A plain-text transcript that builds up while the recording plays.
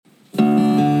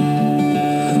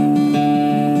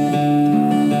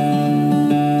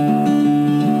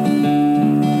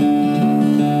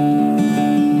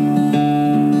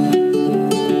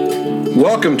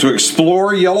Welcome to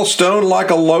Explore Yellowstone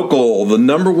Like a Local, the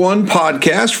 #1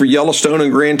 podcast for Yellowstone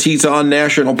and Grand Teton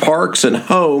National Parks and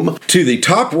home to the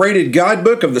top-rated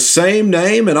guidebook of the same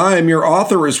name. And I am your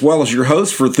author as well as your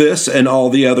host for this and all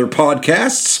the other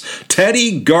podcasts,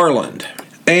 Teddy Garland.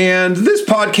 And this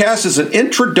podcast is an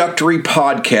introductory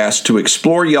podcast to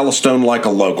Explore Yellowstone Like a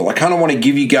Local. I kind of want to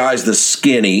give you guys the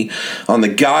skinny on the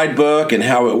guidebook and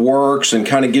how it works and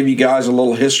kind of give you guys a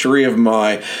little history of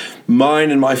mine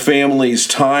and my family's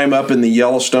time up in the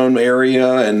Yellowstone area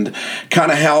and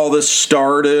kind of how all this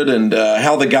started and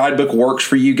how the guidebook works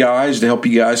for you guys to help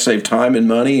you guys save time and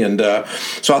money. And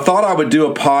so I thought I would do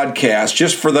a podcast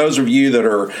just for those of you that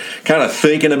are kind of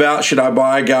thinking about, should I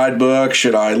buy a guidebook?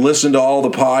 Should I listen to all the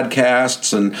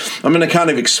podcasts? And I'm going to kind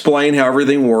of explain how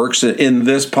everything works in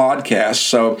this podcast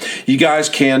so you guys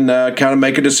can kind of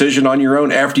make a decision on your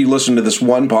own after you listen to this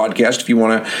one podcast if you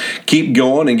want to keep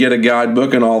going and get a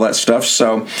guidebook and all that stuff.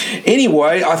 So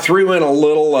anyway, I threw in a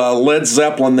little Led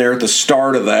Zeppelin there at the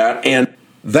start of that, and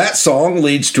that song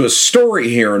leads to a story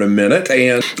here in a minute,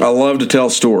 and I love to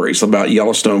tell stories about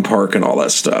Yellowstone Park and all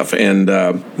that stuff, and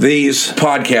these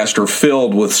podcasts are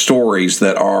filled with stories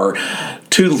that are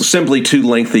simply too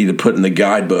lengthy to put in the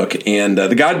guidebook, and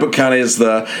the guidebook kind of is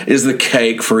the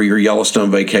cake for your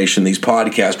Yellowstone vacation. These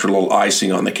podcasts are a little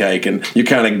icing on the cake, and you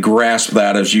kind of grasp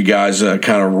that as you guys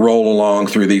kind of roll along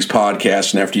through these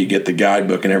podcasts and after you get the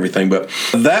guidebook and everything. But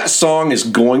that song is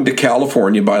Going to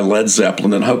California by Led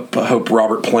Zeppelin, and I hope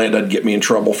Robert Plant doesn't get me in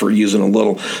trouble for using a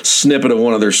little snippet of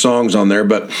one of their songs on there.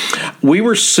 But we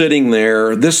were sitting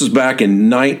there, this is back in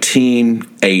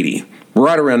 1980,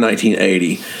 right around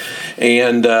 1980,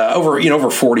 and over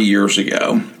 40 years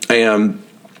ago, and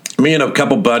me and a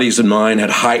couple buddies of mine had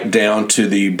hiked down to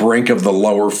the brink of the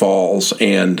lower falls,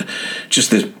 and just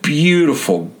this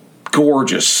beautiful,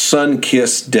 gorgeous,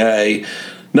 sun-kissed day,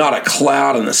 not a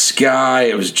cloud in the sky.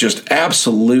 It was just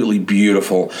absolutely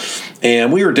beautiful.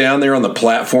 And we were down there on the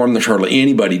platform. There's hardly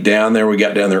anybody down there. We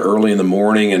got down there early in the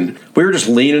morning, and we were just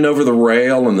leaning over the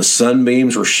rail, and the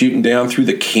sunbeams were shooting down through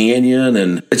the canyon,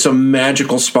 and it's a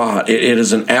magical spot. It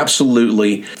is an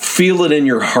absolutely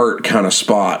feel-it-in-your-heart kind of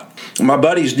spot. My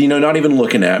buddies, not even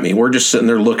looking at me. We're just sitting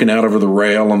there looking out over the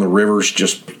rail, and the river's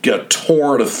just got a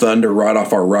torrent of thunder right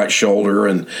off our right shoulder,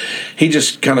 and he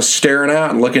just kind of staring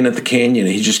out and looking at the canyon,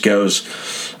 and he just goes,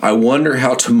 "I wonder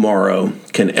how tomorrow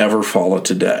can ever follow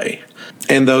today."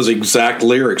 And those exact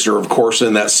lyrics are, of course,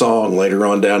 in that song, later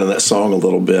on down in that song a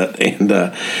little bit. And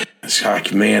it's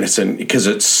like, man, because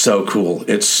it's so cool.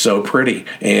 It's so pretty.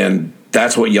 And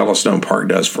that's what Yellowstone Park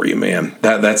does for you, man.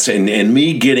 That's and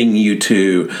me getting you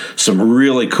to some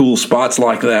really cool spots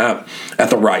like that at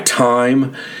the right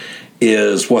time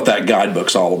is what that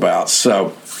guidebook's all about.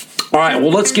 So, all right,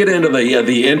 well, let's get into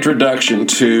the introduction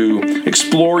to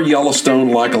Explore Yellowstone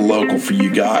Like a Local for you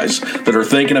guys that are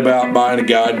thinking about buying a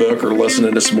guidebook or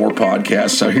listening to some more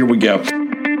podcasts. So here we go.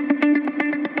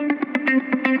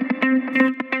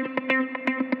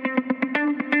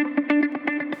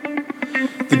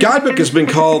 The guidebook has been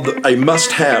called a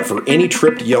must-have for any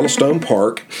trip to Yellowstone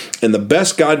Park and the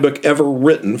best guidebook ever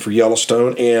written for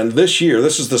Yellowstone. And this year,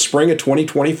 this is the spring of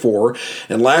 2024,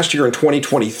 and last year in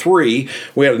 2023,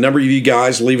 we had a number of you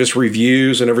guys leave us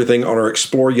reviews and everything on our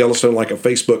Explore Yellowstone Like a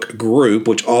Facebook group,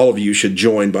 which all of you should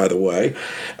join, by the way,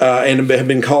 and have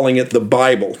been calling it the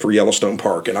Bible for Yellowstone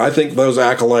Park. And I think those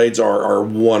accolades are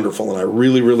wonderful, and I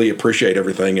really, really appreciate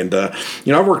everything. And,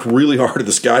 I've worked really hard at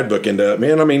this guidebook, and,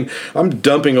 I'm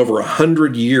dumping over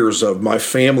 100 years of my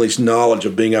family's knowledge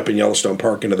of being up in Yellowstone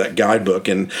Park into that guidebook.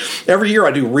 And every year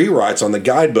I do rewrites on the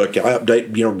guidebook. I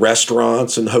update,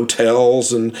 restaurants and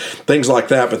hotels and things like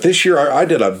that. But this year I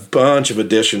did a bunch of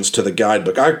additions to the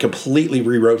guidebook. I completely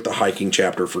rewrote the hiking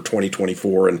chapter for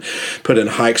 2024 and put in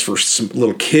hikes for some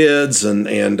little kids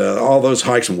and all those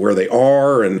hikes and where they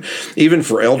are, and even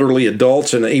for elderly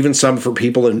adults, and even some for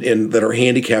people that are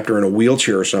handicapped or in a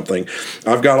wheelchair or something.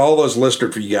 I've got all those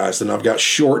listed for you guys, and I've got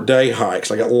short day hikes.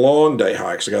 I got long day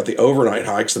hikes. I got the overnight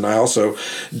hikes, and I also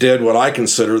did what I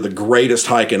consider the greatest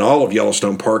hike in all of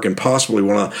Yellowstone Park and possibly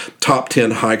one of the top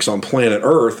 10 hikes on planet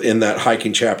Earth in that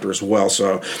hiking chapter as well.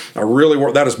 So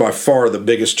that is by far the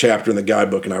biggest chapter in the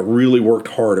guidebook, and I really worked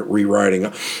hard at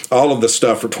rewriting all of the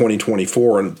stuff for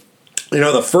 2024. And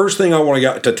the first thing I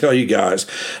want to tell you guys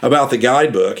about the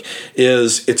guidebook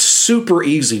is it's super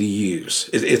easy to use.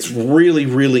 It's really,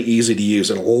 really easy to use,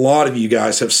 and a lot of you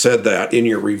guys have said that in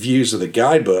your reviews of the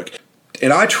guidebook.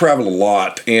 And I travel a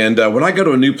lot, and when I go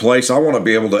to a new place, I want to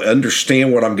be able to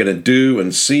understand what I'm going to do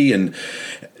and see and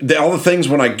all the things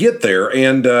when I get there.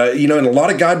 And, and a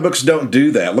lot of guidebooks don't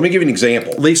do that. Let me give you an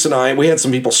example. Lisa and I, we had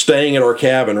some people staying at our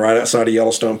cabin right outside of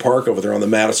Yellowstone Park over there on the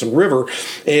Madison River.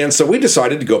 And so we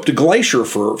decided to go up to Glacier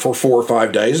for 4 or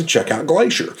 5 days and check out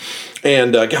Glacier.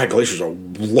 And, Glacier's a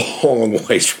long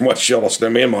ways from West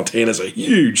Yellowstone. Man, Montana's a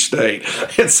huge state.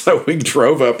 And so we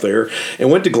drove up there and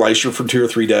went to Glacier for 2 or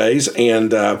 3 days.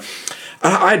 And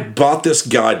I bought this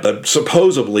guide,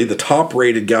 supposedly the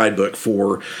top-rated guidebook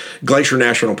for Glacier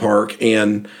National Park.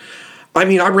 And, I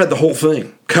read the whole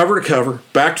thing, cover to cover,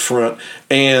 back to front.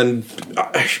 And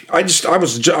I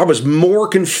was more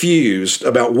confused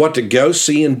about what to go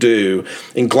see and do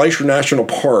in Glacier National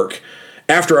Park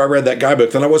after I read that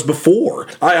guidebook than I was before.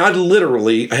 I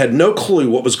literally had no clue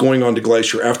what was going on to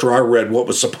Glacier after I read what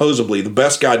was supposedly the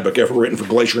best guidebook ever written for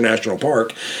Glacier National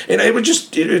Park. And it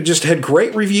just had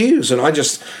great reviews. And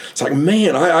it's like,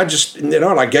 man,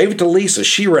 I gave it to Lisa.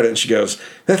 She read it and she goes,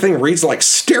 that thing reads like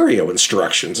stereo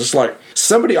instructions. It's like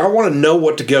I want to know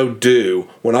what to go do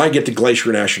when I get to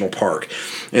Glacier National Park.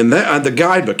 And the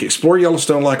guidebook, Explore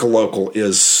Yellowstone Like a Local,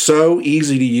 is so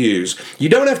easy to use. You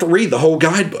don't have to read the whole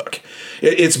guidebook.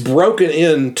 It's broken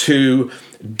into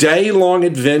day-long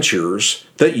adventures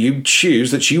that you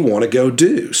choose that you want to go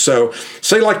do. So,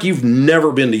 say like you've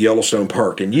never been to Yellowstone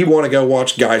Park and you want to go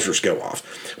watch geysers go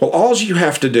off. Well, all you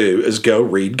have to do is go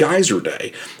read Geyser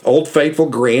Day, Old Faithful,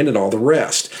 Grand, and all the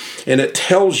rest. And it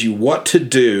tells you what to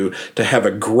do to have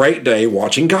a great day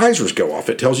watching geysers go off.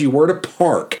 It tells you where to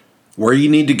park, where you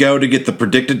need to go to get the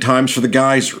predicted times for the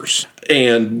geysers,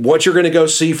 and what you're going to go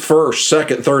see first,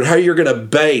 second, third, how you're going to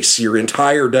base your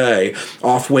entire day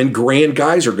off when Grand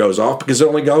Geyser goes off, because it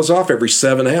only goes off every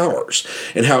 7 hours,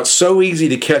 and how it's so easy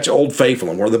to catch Old Faithful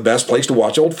and where the best place to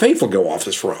watch Old Faithful go off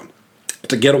is from,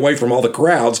 to get away from all the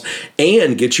crowds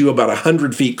and get you about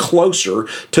 100 feet closer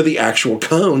to the actual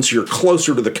cone, so you're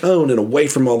closer to the cone and away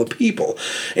from all the people.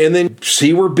 And then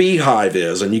see where Beehive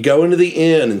is, and you go into the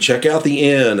inn and check out the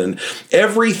inn, and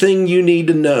everything you need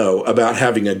to know about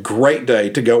having a great day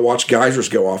to go watch geysers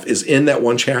go off is in that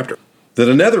one chapter. That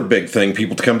another big thing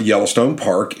people to come to Yellowstone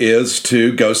Park is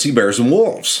to go see bears and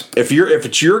wolves. If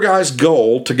it's your guys'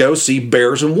 goal to go see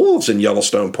bears and wolves in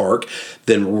Yellowstone Park,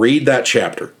 then read that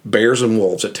chapter, Bears and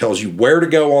Wolves. It tells you where to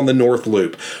go on the North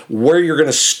Loop, where you're going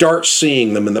to start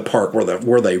seeing them in the park,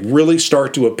 where they really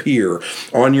start to appear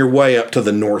on your way up to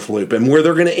the North Loop, and where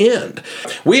they're going to end.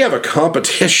 We have a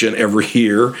competition every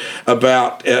year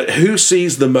about who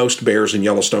sees the most bears in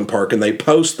Yellowstone Park, and they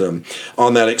post them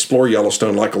on that Explore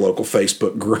Yellowstone Like a Local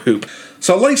Facebook group.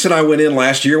 So Lisa and I went in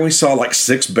last year and we saw like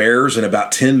 6 bears in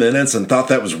about 10 minutes and thought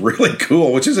that was really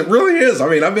cool, which it really is. I've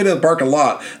been in the park a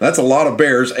lot. That's a lot of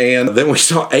bears. And then we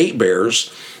saw 8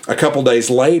 bears a couple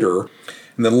days later.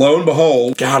 And then lo and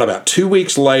behold, about 2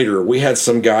 weeks later, we had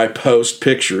some guy post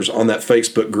pictures on that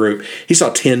Facebook group. He saw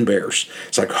 10 bears.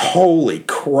 It's like, holy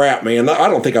crap, man. I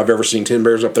don't think I've ever seen 10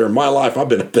 bears up there in my life. I've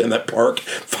been up in that park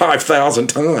 5,000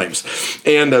 times.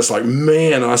 And it's like,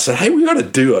 man, I said, hey, we got to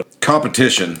do a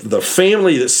competition. The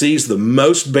family that sees the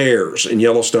most bears in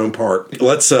Yellowstone Park,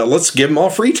 let's give them all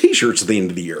free t-shirts at the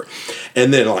end of the year.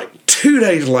 And then 2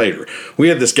 days later, we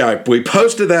had this guy, we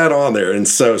posted that on there, and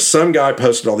so some guy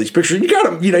posted all these pictures. You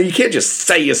got to, you can't just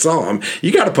say you saw them.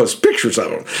 You got to post pictures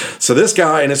of them. So this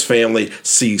guy and his family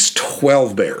sees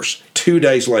 12 bears. 2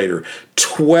 days later,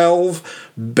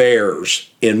 12 bears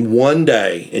in one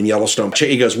day in Yellowstone.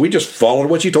 He goes, we just followed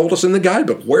what you told us in the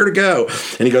guidebook, where to go.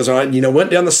 And he goes, went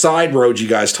down the side roads you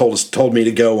guys told me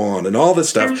to go on, and all this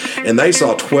stuff. And they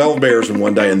saw 12 bears in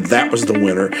one day, and that was the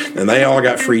winner. And they all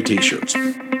got free t-shirts.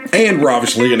 And we're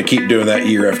obviously going to keep doing that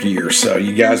year after year. So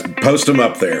you guys post them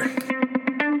up there.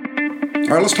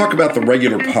 All right, let's talk about the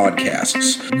regular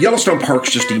podcasts. Yellowstone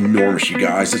Park's just enormous, you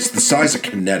guys. It's the size of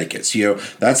Connecticut.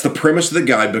 That's the premise of the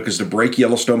guidebook, is to break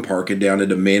Yellowstone Park down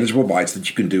into manageable bites that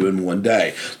you can do in one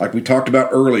day. Like we talked about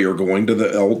earlier, going to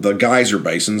the geyser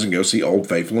basins and go see Old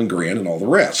Faithful and Grand and all the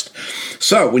rest.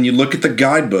 So when you look at the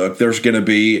guidebook, there's going to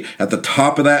be, at the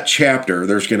top of that chapter,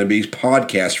 there's going to be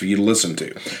podcasts for you to listen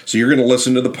to. So you're going to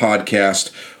listen to the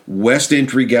podcast West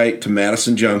Entry Gate to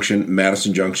Madison Junction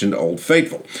to Old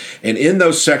Faithful. And in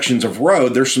those sections of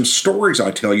road, there's some stories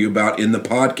I tell you about in the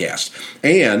podcast.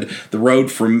 And the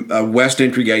road from West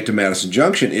Entry Gate to Madison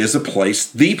Junction is the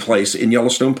place in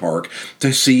Yellowstone Park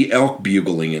to see elk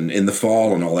bugling in the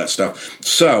fall and all that stuff.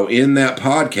 So in that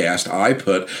podcast, I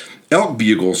put elk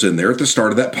bugles in there at the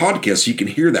start of that podcast so you can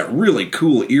hear that really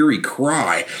cool, eerie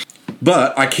cry.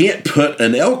 But I can't put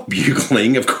an elk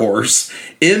bugling, of course,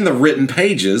 in the written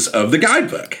pages of the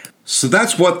guidebook. So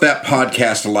that's what that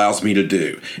podcast allows me to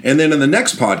do. And then in the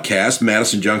next podcast,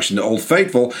 Madison Junction to Old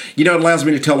Faithful, it allows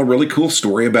me to tell a really cool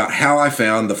story about how I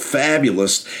found the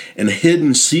fabulous and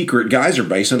hidden secret geyser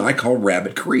basin I call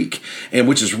Rabbit Creek, and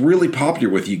which is really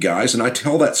popular with you guys. And I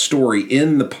tell that story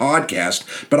in the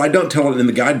podcast, but I don't tell it in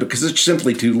the guidebook because it's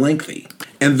simply too lengthy.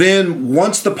 And then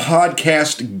once the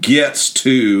podcast gets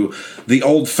to the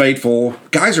Old Faithful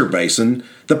geyser basin,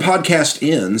 the podcast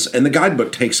ends and the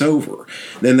guidebook takes over.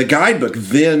 Then the guidebook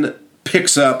then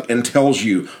picks up and tells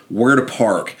you where to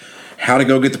park, how to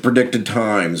go get the predicted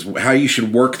times, how you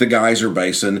should work the geyser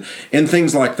basin, and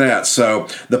things like that. So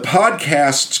the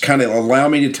podcasts kind of allow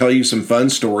me to tell you some fun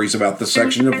stories about the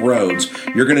section of roads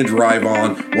you're going to drive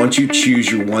on once you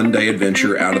choose your one-day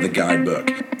adventure out of the guidebook.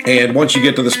 And once you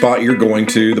get to the spot you're going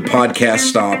to, the podcast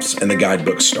stops and the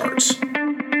guidebook starts.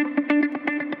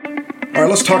 All right,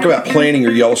 let's talk about planning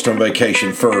your Yellowstone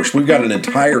vacation first. We've got an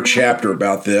entire chapter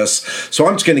about this, so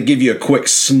I'm just going to give you a quick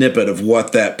snippet of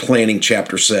what that planning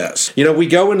chapter says. We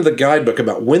go into the guidebook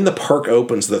about when the park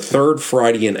opens the third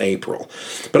Friday in April.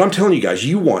 But I'm telling you guys,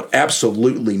 you want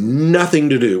absolutely nothing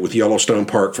to do with Yellowstone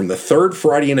Park from the third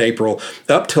Friday in April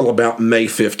up till about May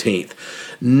 15th.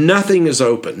 Nothing is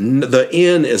open. The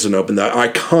inn isn't open. The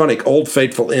iconic Old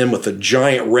Faithful Inn with the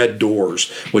giant red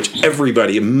doors, which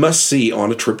everybody must see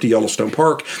on a trip to Yellowstone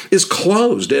Park, is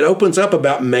closed. It opens up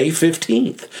about May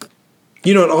 15th.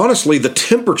 And honestly, the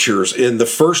temperatures in the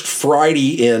first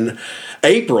Friday in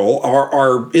April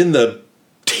are in the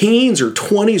teens or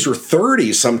 20s or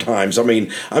 30s sometimes. I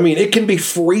mean, it can be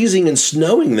freezing and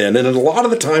snowing then, and a lot of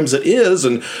the times it is,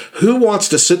 and who wants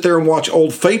to sit there and watch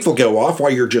Old Faithful go off while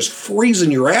you're just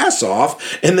freezing your ass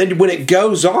off, and then when it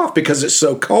goes off because it's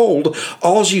so cold,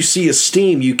 all you see is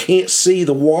steam. You can't see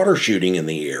the water shooting in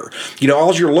the air.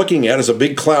 All you're looking at is a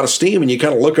big cloud of steam, and you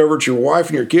kind of look over at your wife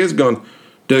and your kids going,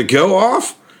 did it go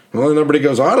off? Well, nobody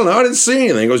goes, I don't know, I didn't see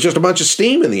anything. It was just a bunch of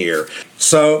steam in the air.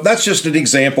 So that's just an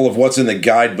example of what's in the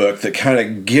guidebook that kind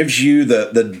of gives you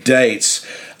the dates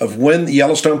of when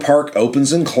Yellowstone Park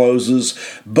opens and closes.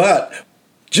 But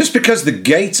just because the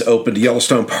gates open to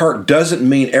Yellowstone Park doesn't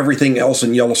mean everything else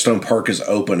in Yellowstone Park is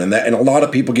open, and a lot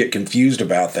of people get confused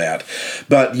about that.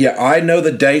 But yeah, I know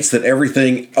the dates that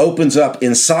everything opens up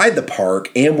inside the park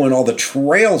and when all the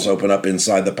trails open up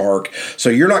inside the park. So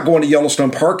you're not going to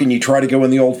Yellowstone Park and you try to go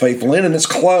in the Old Faithful Inn and it's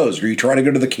closed, or you try to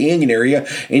go to the canyon area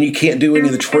and you can't do any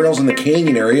of the trails in the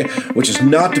canyon area, which is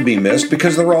not to be missed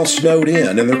because they're all snowed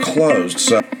in and they're closed.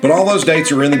 But all those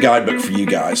dates are in the guidebook for you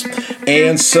guys.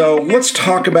 And so let's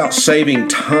talk about saving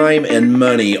time and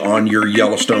money on your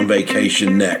Yellowstone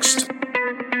vacation next.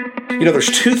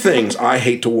 There's two things I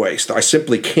hate to waste. I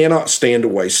simply cannot stand to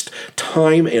waste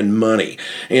time and money.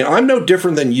 And I'm no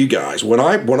different than you guys. When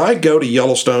I go to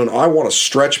Yellowstone, I want to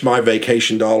stretch my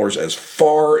vacation dollars as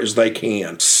far as they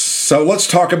can. So let's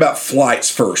talk about flights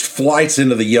first. Flights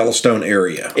into the Yellowstone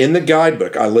area. In the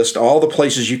guidebook, I list all the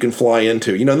places you can fly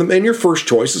into. And your first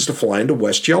choice is to fly into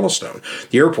West Yellowstone.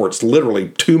 The airport's literally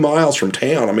 2 miles from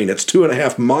town. It's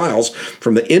 2.5 miles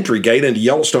from the entry gate into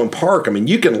Yellowstone Park.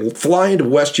 You can fly into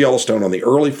West Yellowstone on the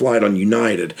early flight on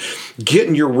United, get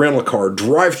in your rental car,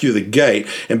 drive through the gate,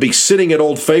 and be sitting at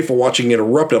Old Faithful watching it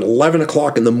erupt at 11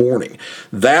 o'clock in the morning.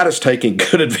 That is taking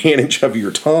good advantage of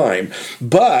your time.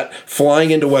 But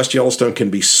flying into West Yellowstone can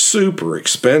be super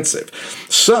expensive.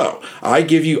 So I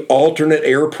give you alternate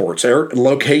airports,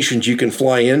 locations you can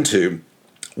fly into,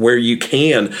 where you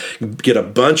can get a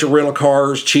bunch of rental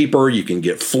cars cheaper, you can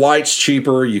get flights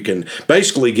cheaper, you can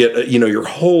basically get your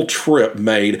whole trip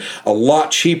made a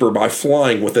lot cheaper by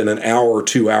flying within an hour or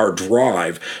 2 hour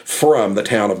drive from the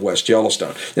town of West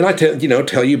Yellowstone. And I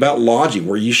tell you about lodging,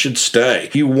 where you should stay.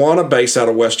 You want to base out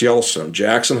of West Yellowstone.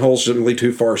 Jackson Hole's generally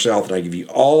too far south, and I give you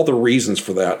all the reasons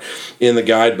for that in the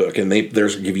guidebook. And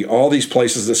there's give you all these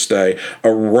places to stay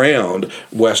around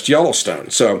West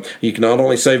Yellowstone. So you can not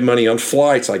only save money on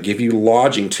flights, I give you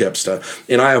lodging tips,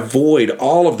 and I avoid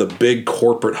all of the big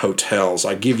corporate hotels.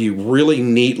 I give you really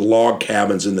neat log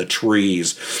cabins in the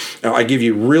trees. I give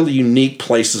you really unique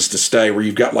places to stay where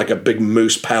you've got like a big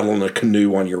moose paddling a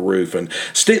canoe on your roof and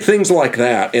things like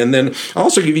that. And then I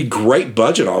also give you great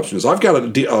budget options. I've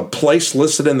got a place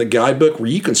listed in the guidebook where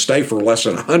you can stay for less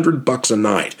than $100 a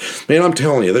night. Man, I'm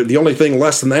telling you, the only thing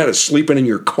less than that is sleeping in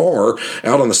your car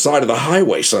out on the side of the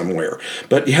highway somewhere.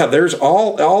 But yeah, there's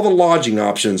all the lodging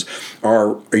options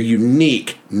are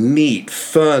unique, neat,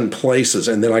 fun places,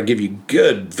 and then I give you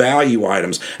good value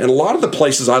items. And a lot of the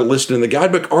places I listed in the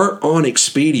guidebook aren't on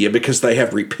Expedia because they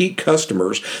have repeat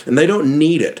customers and they don't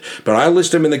need it. But I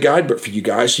list them in the guidebook for you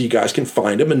guys so you guys can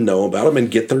find them and know about them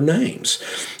and get their names.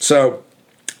 So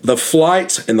the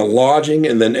flights and the lodging,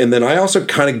 and then I also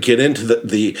kind of get into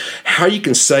the how you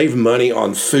can save money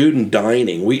on food and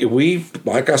dining. We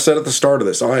like I said at the start of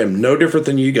this, I am no different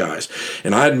than you guys.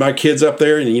 And I had my kids up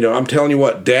there, and I'm telling you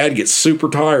what, Dad gets super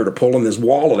tired of pulling his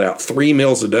wallet out 3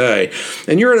 meals a day.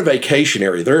 And you're in a vacation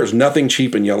area. There is nothing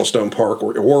cheap in Yellowstone Park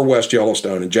or West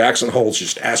Yellowstone, and Jackson Hole's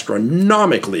just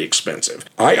astronomically expensive.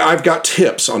 I've got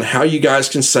tips on how you guys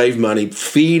can save money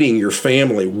feeding your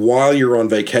family while you're on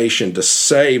vacation to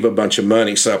save a bunch of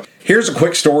money. So here's a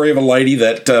quick story of a lady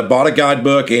that bought a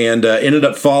guidebook and ended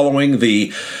up following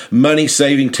the money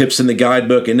saving tips in the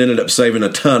guidebook and ended up saving a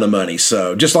ton of money.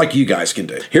 So just like you guys can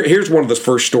do. Here's one of the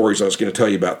first stories I was going to tell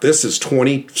you about. This is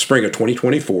spring of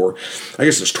 2024. I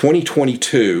guess it's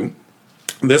 2022.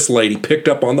 This lady picked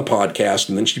up on the podcast,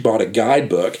 and then she bought a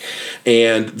guidebook,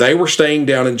 and they were staying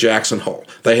down in Jackson Hole.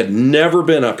 They had never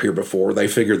been up here before. They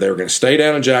figured they were going to stay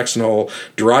down in Jackson Hole,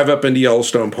 drive up into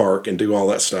Yellowstone Park, and do all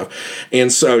that stuff.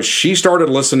 And so she started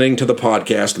listening to the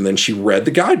podcast, and then she read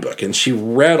the guidebook, and she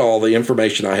read all the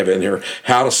information I have in here,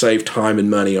 how to save time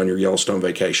and money on your Yellowstone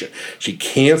vacation. She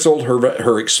canceled her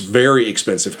very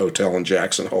expensive hotel in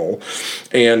Jackson Hole,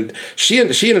 and she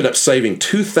ended up saving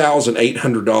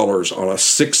 $2,800 on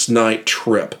a 6-night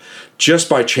trip just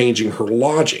by changing her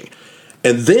lodging.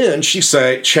 And then she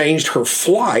changed her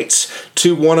flights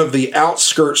to one of the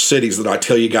outskirts cities that I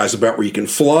tell you guys about, where you can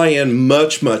fly in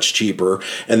much, much cheaper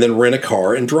and then rent a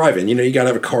car and drive in. You got to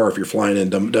have a car if you're flying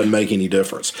in. Doesn't make any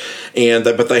difference.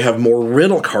 But they have more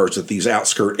rental cars at these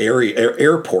outskirt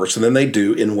airports than they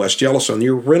do in West Yellowstone.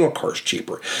 Your rental car's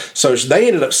cheaper. So they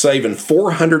ended up saving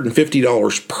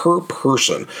 $450 per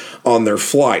person on their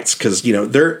flights because,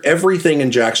 everything in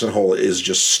Jackson Hole is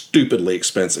just stupidly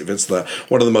expensive. It's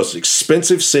one of the most expensive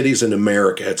cities in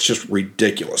America. It's just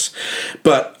ridiculous.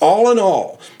 But all in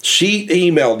all, she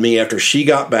emailed me after she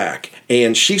got back,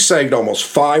 and she saved almost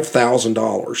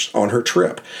 $5,000 on her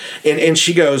trip. And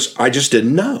she goes, I just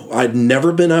didn't know. I'd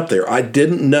never been up there. I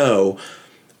didn't know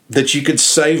that you could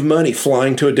save money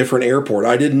flying to a different airport.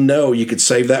 I didn't know you could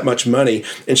save that much money.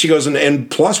 And she goes,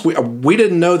 and plus we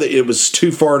didn't know that it was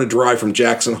too far to drive from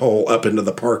Jackson Hole up into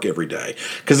the park every day,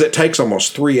 because it takes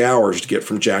almost 3 hours to get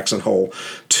from Jackson Hole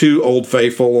to Old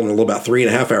Faithful and about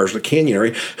 3.5 hours to the canyon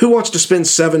area. Who wants to spend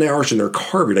 7 hours in their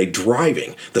car every day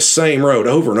driving the same road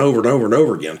over and over and over and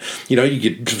over again? You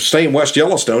could stay in West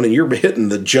Yellowstone and you're hitting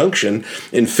the junction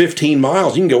in 15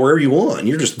 miles. You can go wherever you want.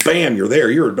 You're just, bam, you're there.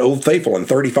 You're at Old Faithful in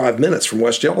 35 minutes from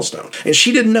West Yellowstone. And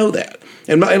she didn't know that.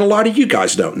 And a lot of you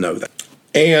guys don't know that.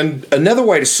 And another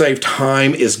way to save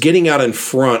time is getting out in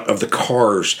front of the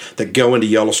cars that go into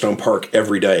Yellowstone Park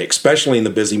every day, especially in the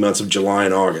busy months of July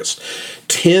and August.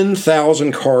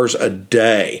 10,000 cars a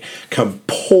day come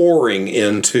pouring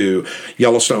into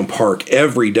Yellowstone Park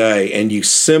every day, and you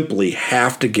simply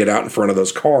have to get out in front of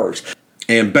those cars.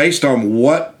 And based on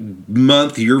what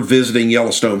month you're visiting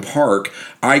Yellowstone Park,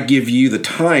 I give you the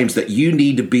times that you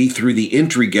need to be through the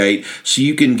entry gate so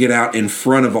you can get out in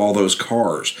front of all those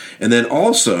cars. And then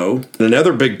also,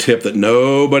 another big tip that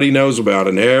nobody knows about,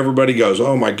 and everybody goes,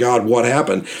 oh my God, what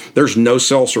happened? There's no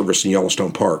cell service in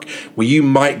Yellowstone Park. Well, you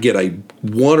might get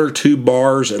 1 or 2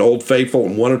 bars at Old Faithful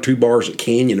and 1 or 2 bars at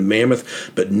Canyon and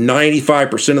Mammoth, but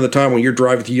 95% of the time when you're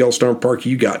driving through Yellowstone Park,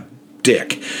 you got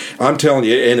dick. I'm telling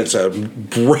you, and it's a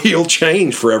real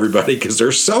change for everybody because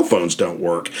their cell phones don't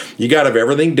work. You got to have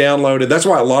everything downloaded. That's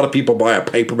why a lot of people buy a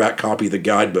paperback copy of the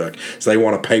guidebook. So they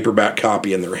want a paperback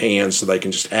copy in their hands so they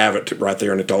can just have it right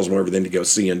there, and it tells them everything to go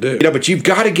see and do. But you've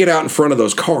got to get out in front of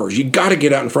those cars. You got to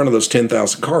get out in front of those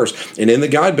 10,000 cars. And in the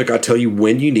guidebook, I tell you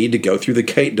when you need to go through the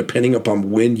gate, depending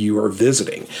upon when you are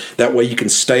visiting. That way you can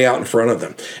stay out in front of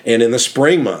them. And in the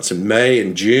spring months, in May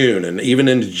and June, and even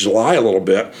into July a little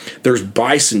bit, there's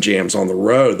bison jams on the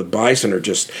road. The bison are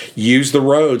just use the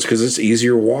roads because it's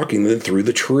easier walking than through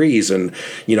the trees. And,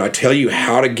 I tell you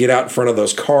how to get out in front of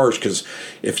those cars, because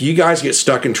if you guys get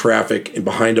stuck in traffic and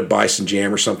behind a bison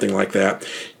jam or something like that,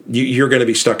 you're going to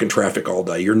be stuck in traffic all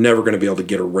day. You're never going to be able to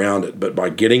get around it. But by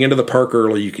getting into the park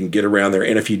early, you can get around there.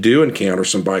 And if you do encounter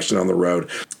some bison on the road,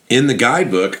 in the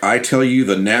guidebook, I tell you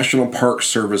the National Park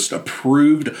Service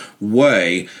approved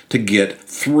way to get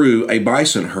through a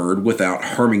bison herd without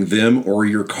harming them or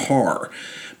your car.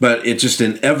 But it's just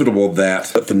inevitable that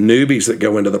the newbies that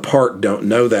go into the park don't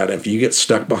know that. If you get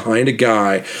stuck behind a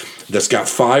guy that's got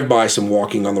 5 bison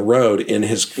walking on the road in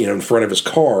his, in front of his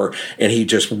car, and he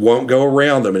just won't go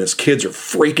around them, and his kids are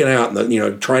freaking out,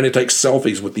 and trying to take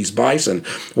selfies with these bison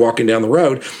walking down the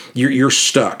road, you're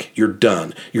stuck. You're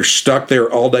done. You're stuck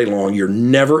there all day long. You're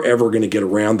never ever going to get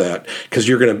around that, because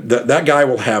that guy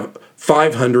will have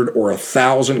 500 or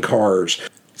 1,000 cars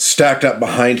stacked up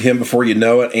behind him before you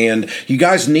know it. And you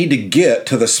guys need to get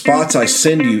to the spots I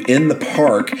send you in the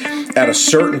park at a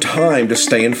certain time to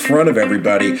stay in front of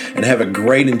everybody and have a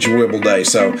great, enjoyable day.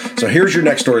 So here's your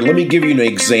next story. Let me give you an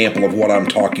example of what I'm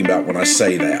talking about when I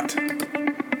say that.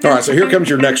 All right, so here comes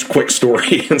your next quick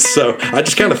story. And so I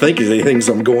just kind of think of things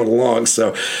I'm going along.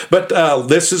 But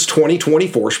this is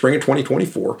 2024, spring of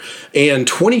 2024. And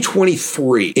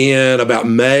 2023, in about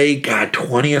May,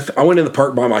 20th, I went in the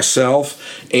park by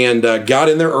myself and got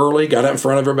in there early, got out in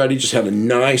front of everybody, just had a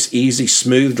nice, easy,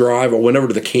 smooth drive. I went over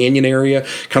to the canyon area,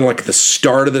 kind of like at the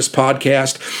start of this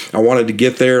podcast. I wanted to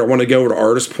get there. I wanted to go over to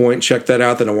Artist Point, check that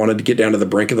out. Then I wanted to get down to the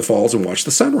brink of the falls and watch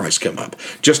the sunrise come up,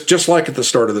 just like at the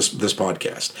start of this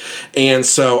podcast. And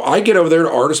so I get over there to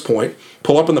Artist Point,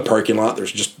 pull up in the parking lot.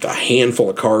 There's just a handful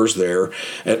of cars there.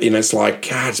 And it's like,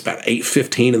 God, it's about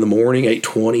 8:15 in the morning,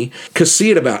 8:20. Because see,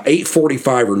 at about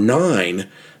 8:45 or 9,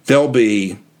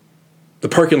 the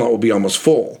parking lot will be almost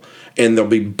full. And there'll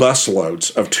be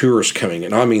busloads of tourists coming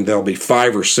in. I mean, there'll be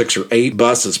 5 or 6 or 8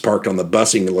 buses parked on the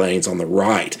busing lanes on the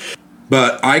right.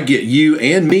 But I get you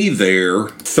and me there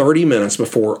 30 minutes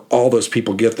before all those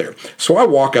people get there. So I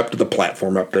walk up to the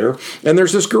platform up there, and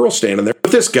there's this girl standing there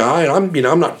with this guy, and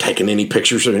I'm not taking any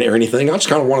pictures or anything. I just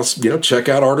kind of want to, check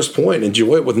out Artist Point,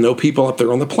 enjoy it with no people up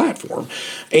there on the platform.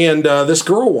 And this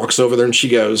girl walks over there, and she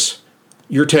goes,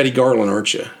 "You're Teddy Garland,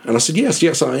 aren't you?" And I said,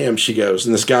 yes, I am. She goes,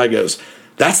 and this guy goes,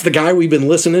 "That's the guy we've been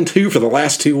listening to for the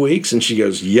last 2 weeks?" And she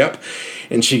goes, "Yep."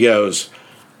 And she goes,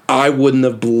 "I wouldn't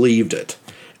have believed it."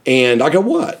 And I go,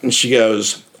 "What?" And she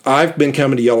goes, "I've been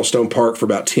coming to Yellowstone Park for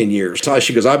about 10 years.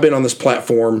 She goes, "I've been on this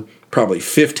platform probably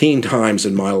 15 times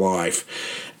in my life."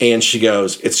 And she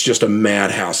goes, "It's just a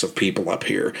madhouse of people up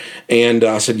here." And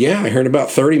I said, "Yeah, I heard in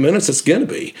about 30 minutes it's going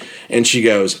to be." And she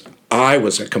goes, "I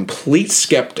was a complete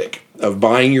skeptic of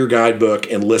buying your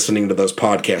guidebook and listening to those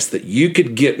podcasts that you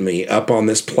could get me up on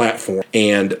this platform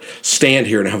and stand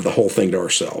here and have the whole thing to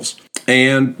ourselves."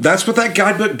 And that's what that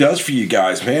guidebook does for you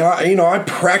guys, man. I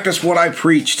practice what I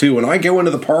preach too. When I go into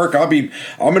the park, I'm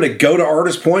going to go to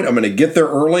Artist Point. I'm going to get there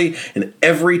early, and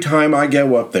every time I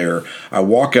go up there, I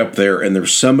walk up there, and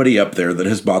there's somebody up there that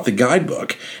has bought the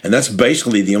guidebook, and that's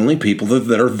basically the only people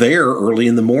that are there early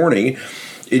in the morning.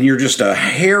 And you're just a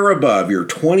hair above. You're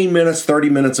 20 minutes, 30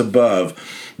 minutes above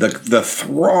the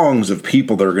throngs of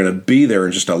people that are going to be there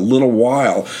in just a little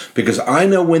while, because I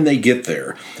know when they get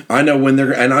there. I know when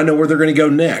and I know where they're going to go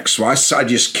next. So I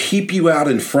just keep you out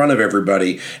in front of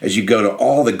everybody as you go to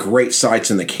all the great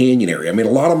sites in the canyon area. I mean,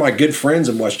 a lot of my good friends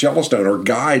in West Yellowstone are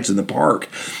guides in the park,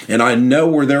 and I know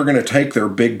where they're going to take their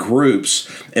big groups,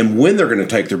 and when they're going to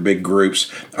take their big groups.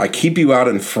 I keep you out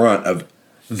in front of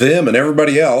them and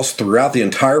everybody else throughout the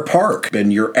entire park,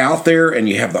 and you're out there and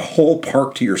you have the whole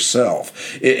park to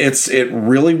yourself. It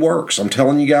really works, I'm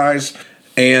telling you guys.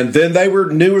 And then they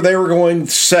knew they were going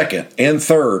second and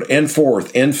third and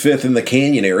fourth and fifth in the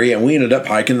canyon area, and we ended up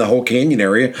hiking the whole canyon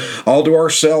area all to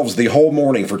ourselves the whole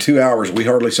morning for 2 hours. We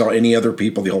hardly saw any other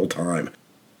people the whole time.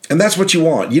 And that's what you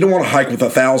want. You don't want to hike with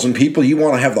 1,000 people. You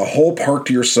want to have the whole park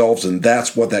to yourselves, and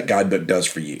that's what that guidebook does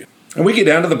for you. And we get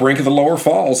down to the brink of the lower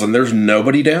falls, and there's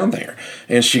nobody down there.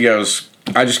 And she goes,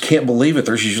 "I just can't believe it.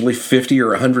 There's usually 50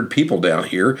 or 100 people down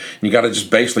here. And you got to just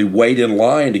basically wait in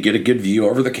line to get a good view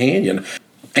over the canyon."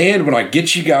 And when I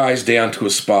get you guys down to a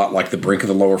spot like the brink of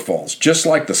the lower falls, just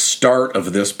like the start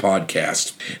of this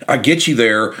podcast, I get you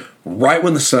there right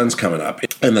when the sun's coming up,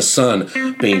 and the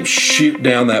sun beams shoot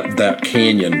down that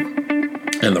canyon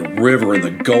and the river and the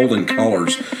golden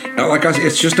colors. Now, like I said,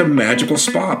 it's just a magical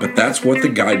spot, but that's what the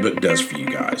guidebook does for you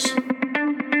guys.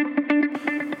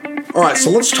 All right, so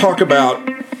let's talk about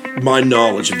my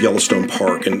knowledge of Yellowstone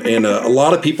Park. And a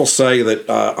lot of people say that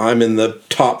I'm in the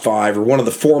top 5 or one of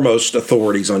the foremost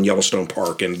authorities on Yellowstone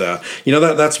Park. And,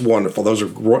 that's wonderful. Those are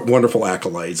wonderful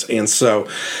accolades. And so,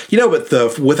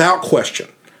 but without question,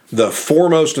 the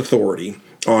foremost authority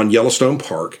on Yellowstone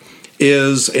Park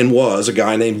is and was a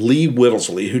guy named Lee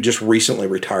Whittlesey, who just recently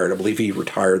retired. I believe he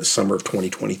retired the summer of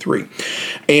 2023.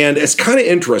 And it's kind of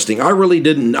interesting. I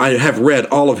have read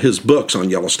all of his books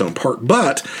on Yellowstone Park,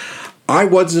 but I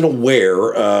wasn't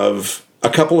aware of a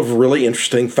couple of really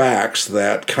interesting facts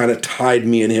that kind of tied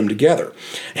me and him together.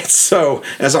 And so,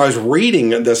 as I was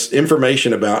reading this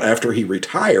information about after he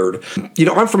retired,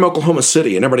 I'm from Oklahoma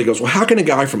City, and everybody goes, "Well, how can a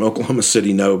guy from Oklahoma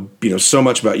City know, so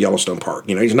much about Yellowstone Park?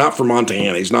 He's not from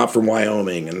Montana, he's not from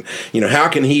Wyoming, and, how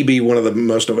can he be one of the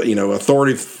most,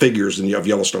 authoritative figures of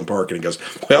Yellowstone Park?" And he goes,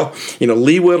 "Well,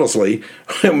 Lee Whittlesey,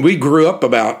 we grew up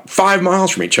about 5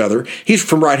 miles from each other. He's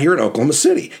from right here in Oklahoma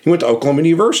City. He went to Oklahoma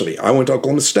University. I went to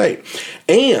Oklahoma State.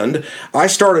 And I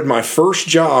started my first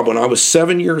job when I was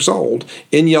 7 years old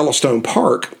in Yellowstone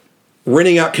Park,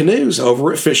 renting out canoes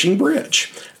over at Fishing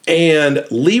Bridge. And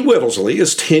Lee Whittlesley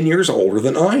is 10 years older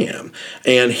than I am.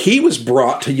 And he was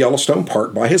brought to Yellowstone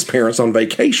Park by his parents on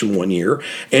vacation one year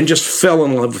and just fell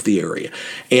in love with the area.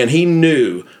 And he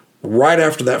knew right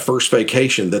after that first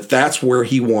vacation that that's where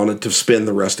he wanted to spend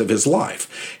the rest of his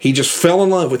life. He just fell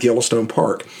in love with Yellowstone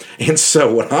Park. And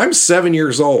so when I'm 7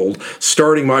 years old,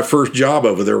 starting my first job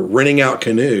over there, renting out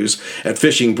canoes at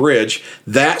Fishing Bridge,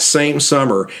 that same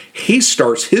summer, he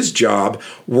starts his job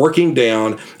working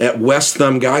down at West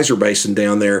Thumb Geyser Basin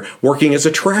down there, working as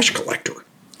a trash collector.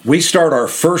 We start our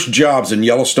first jobs in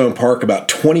Yellowstone Park about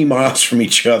 20 miles from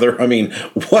each other. I mean,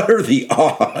 what are the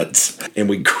odds? And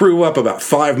we grew up about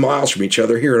 5 miles from each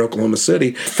other here in Oklahoma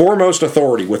City. Foremost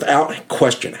authority, without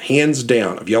question, hands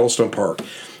down, of Yellowstone Park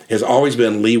has always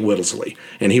been Lee Whittlesley.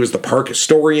 And he was the park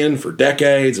historian for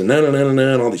decades and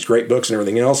all these great books and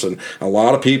everything else. And a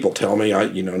lot of people tell me,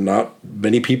 not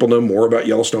many people know more about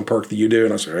Yellowstone Park than you do.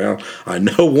 And I say, well, I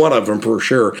know one of them for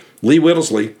sure. Lee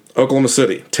Whittlesley, Oklahoma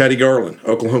City. Teddy Garland,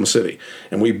 Oklahoma City.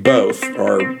 And we both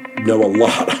know a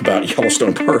lot about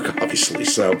Yellowstone Park, obviously.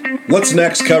 So let's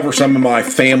next cover some of my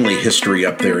family history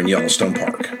up there in Yellowstone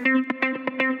Park.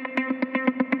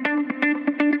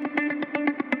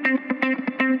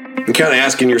 And kind of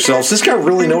asking yourself, does this guy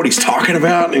really know what he's talking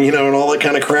about? And, and all that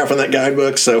kind of crap in that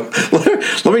guidebook. So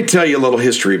let me tell you a little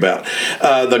history about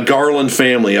the Garland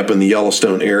family up in the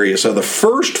Yellowstone area. So the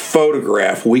first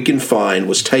photograph we can find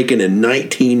was taken in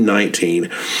 1919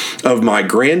 of my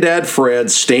granddad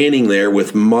Fred standing there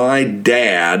with my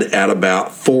dad at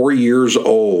about 4 years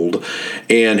old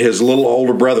and his little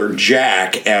older brother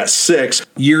Jack at 6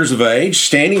 years of age,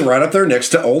 standing right up there next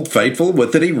to Old Faithful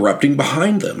with it erupting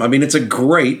behind them. I mean, it's a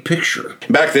great picture.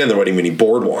 Back then, there wasn't even any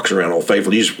boardwalks around Old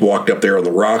Faithful. You just walked up there on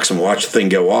the rocks and watched the thing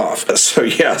go off. So,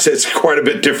 yes, it's quite a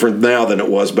bit different now than it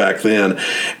was back then.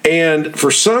 And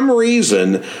for some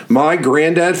reason, my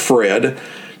granddad Fred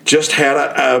just had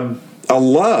a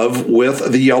love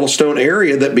with the Yellowstone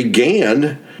area that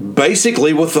began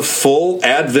basically with the full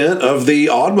advent of the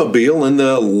automobile in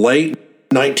the late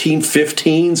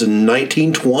 1915s and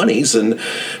 1920s, and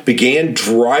began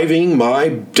driving my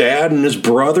dad and his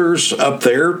brothers up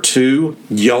there to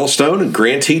Yellowstone and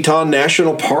Grand Teton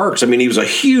National Parks. I mean, he was a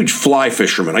huge fly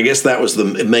fisherman. I guess that was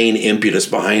the main impetus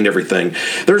behind everything.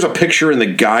 There's a picture in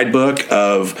the guidebook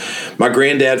of my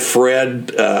granddad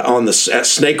Fred at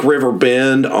Snake River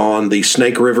Bend on the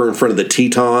Snake River in front of the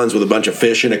Tetons with a bunch of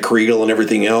fish and a creedle and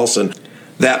everything else. And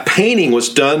that painting was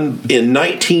done in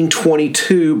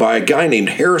 1922 by a guy named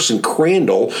Harrison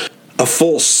Crandall, a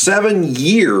full 7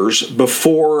 years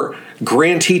before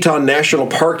Grand Teton National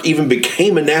Park even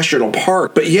became a national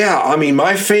park. But yeah, I mean,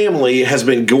 my family has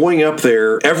been going up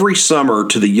there every summer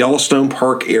to the Yellowstone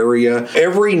Park area.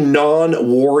 Every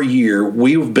non-war year,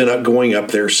 we've been going up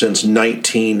there since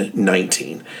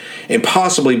 1919. And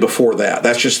possibly before that.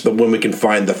 That's just when we can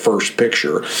find the first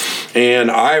picture.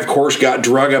 And I, of course, got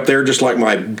drug up there just like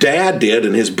my dad did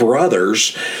and his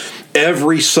brothers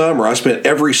every summer. I spent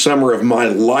every summer of my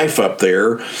life up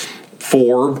there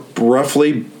for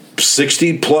roughly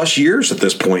 60 plus years at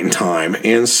this point in time.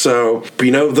 And so,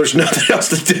 there's nothing else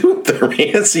to do up there,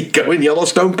 man. So you go in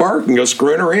Yellowstone Park and go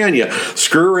screwing around. You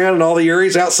screw around in all the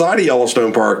areas outside of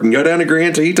Yellowstone Park and go down to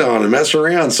Grand Teton and mess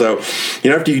around. So,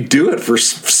 after you do it for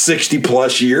 60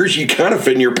 plus years, you kind of,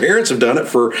 and your parents have done it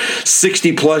for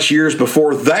 60 plus years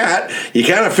before that, you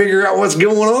kind of figure out what's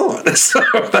going on. So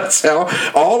that's how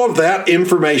all of that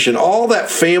information, all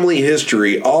that family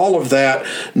history, all of that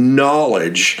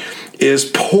knowledge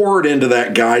is poured into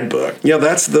that guidebook.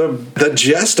 That's the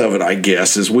gist of it, I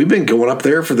guess, is we've been going up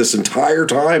there for this entire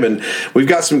time, and we've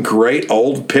got some great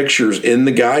old pictures in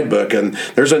the guidebook. And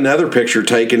there's another picture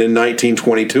taken in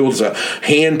 1922. It's a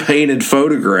hand-painted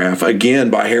photograph, again,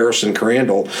 by Harrison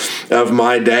Crandall, of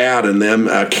my dad and them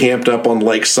camped up on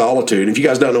Lake Solitude. If you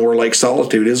guys don't know where Lake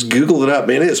Solitude is, Google it up,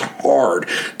 man. It is hard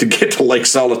to get to Lake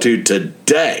Solitude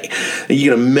today. And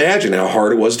you can imagine how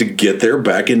hard it was to get there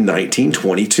back in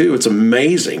 1922. It's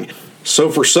amazing. So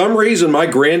for some reason, my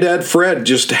granddad Fred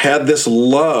just had this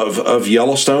love of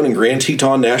Yellowstone and Grand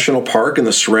Teton National Park and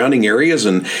the surrounding areas,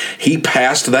 and he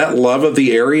passed that love of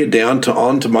the area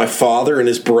on to my father and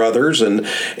his brothers, and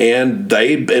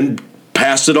they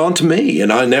passed it on to me, and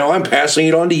now I'm passing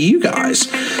it on to you guys.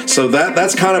 So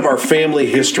that's kind of our family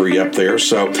history up there.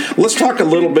 So let's talk a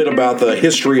little bit about the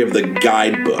history of the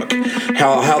guidebook,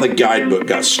 how the guidebook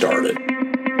got started.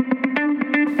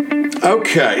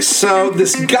 Okay, so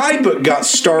this guidebook got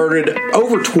started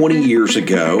over 20 years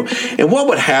ago, and what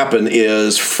would happen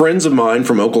is friends of mine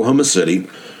from Oklahoma City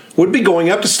would be going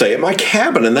up to stay at my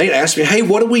cabin, and they'd ask me, hey,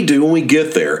 what do we do when we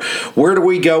get there? Where do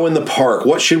we go in the park?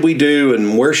 What should we do,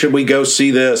 and where should we go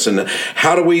see this, and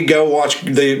how do we go watch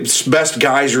the best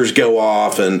geysers go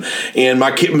off, and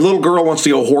my little girl wants to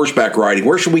go horseback riding.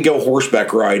 Where should we go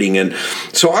horseback riding? And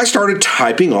so I started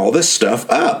typing all this stuff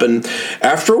up, and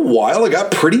after a while, it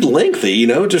got pretty lengthy,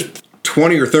 just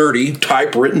 20 or 30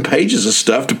 typewritten pages of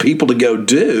stuff to people to go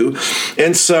do.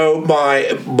 And so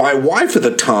my wife at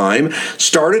the time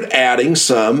started adding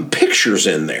some pictures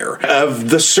in there of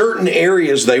the certain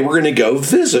areas they were going to go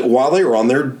visit while they were on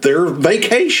their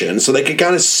vacation, so they could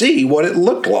kind of see what it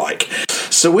looked like.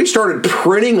 So we started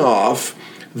printing off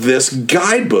this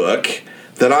guidebook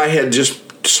that I had just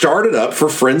started up for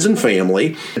friends and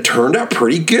family. It turned out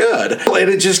pretty good. And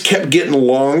it just kept getting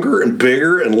longer and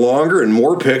bigger and longer and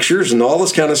more pictures and all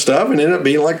this kind of stuff, and ended up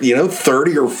being like,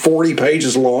 30 or 40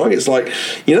 pages long. It's like,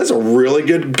 it's a really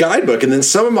good guidebook. And then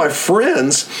some of my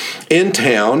friends in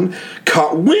town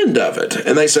caught wind of it,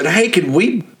 and they said, hey, could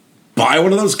we buy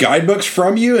one of those guidebooks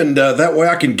from you, and that way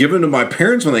I can give them to my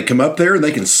parents when they come up there, and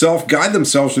they can self-guide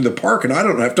themselves through the park, and I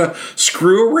don't have to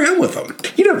screw around with them.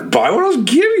 Buy one, I'll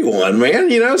give you one,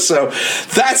 man, so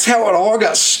that's how it all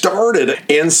got started.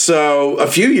 And so a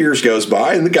few years goes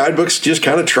by, and the guidebooks just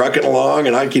kind of trucking along,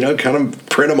 and I, kind of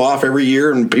print them off every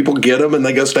year, and people get them, and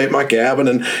they go stay at my cabin,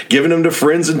 and giving them to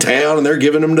friends in town, and they're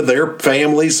giving them to their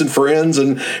families and friends,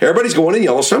 and everybody's going in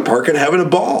Yellowstone Park and having a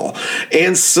ball.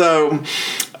 And so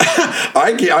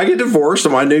I get divorced,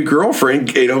 and my new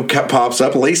girlfriend, pops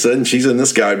up, Lisa, and she's in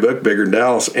this guidebook, Bigger than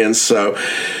Dallas. And so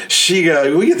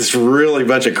we get this really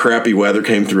bunch of crappy weather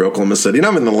came through Oklahoma City, and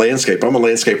I'm in the landscape. I'm a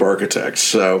landscape architect,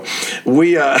 so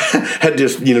we had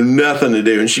just nothing to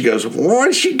do. And she goes, "Why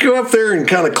don't you go up there and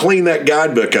kind of clean that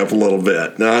guidebook up a little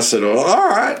bit?" And I said, "Well, all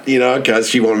right," because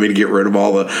she wanted me to get rid of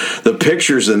all the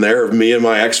pictures in there of me and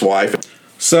my ex-wife.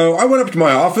 So I went up to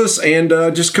my office and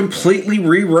just completely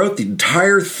rewrote the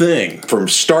entire thing from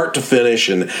start to finish,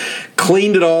 and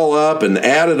cleaned it all up and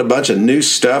added a bunch of new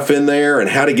stuff in there,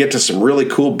 and how to get to some really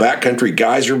cool backcountry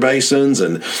geyser basins,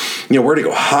 and where to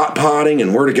go hot potting,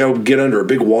 and where to go get under a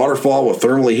big waterfall with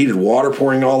thermally heated water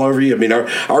pouring all over you.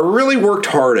 I really worked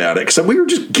hard at it, because we were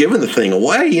just giving the thing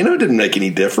away. It didn't make any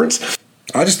difference.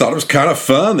 I just thought it was kind of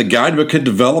fun. The guidebook had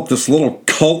developed this little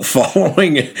cult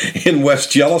following in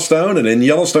West Yellowstone and in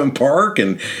Yellowstone Park,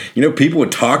 and people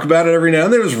would talk about it every now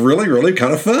and then. It was really, really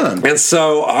kind of fun. And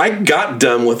so I got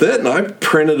done with it, and I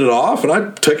printed it off, and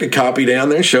I took a copy down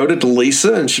there, showed it to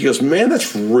Lisa, and she goes, "Man,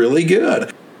 that's really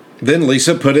good." Then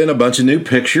Lisa put in a bunch of new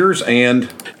pictures,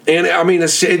 and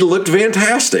it looked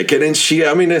fantastic. And then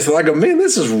it's like, man,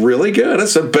 this is really good.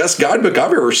 It's the best guidebook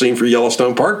I've ever seen for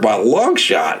Yellowstone Park by a long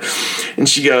shot. And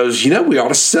she goes, we ought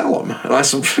to sell them. And I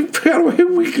said, how are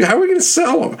we going to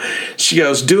sell them? She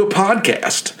goes, do a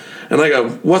podcast. And I go,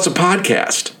 what's a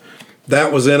podcast?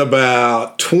 That was in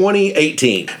about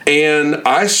 2018. And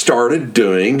I started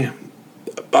doing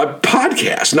a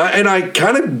podcast. And I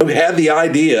kind of had the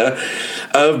idea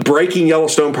of breaking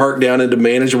Yellowstone Park down into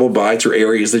manageable bites or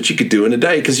areas that you could do in a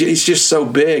day, because it's just so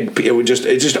big. It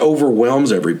just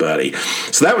overwhelms everybody.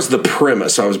 So that was the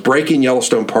premise. I was breaking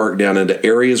Yellowstone Park down into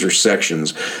areas or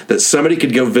sections that somebody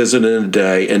could go visit in a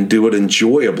day and do it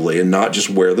enjoyably, and not just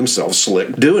wear themselves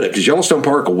slick doing it, because Yellowstone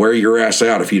Park will wear your ass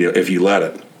out if you let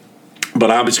it. But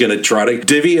I was going to try to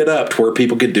divvy it up to where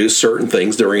people could do certain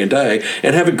things during a day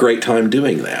and have a great time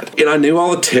doing that. And I knew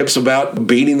all the tips about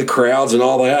beating the crowds and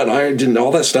all that. And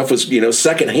all that stuff was,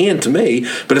 secondhand to me,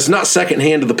 but it's not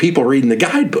secondhand to the people reading the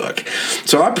guidebook.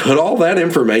 So I put all that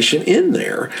information in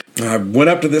there. I went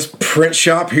up to this print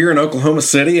shop here in Oklahoma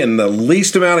City, and the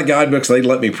least amount of guidebooks they'd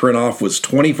let me print off was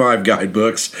 25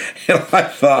 guidebooks. And I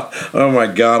thought, oh my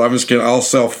God,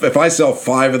 if I sell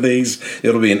 5 of these,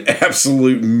 it'll be an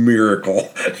absolute miracle.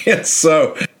 And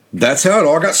so that's how it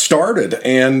all got started.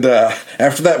 And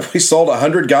after that, we sold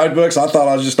 100 guidebooks. I thought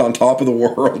I was just on top of the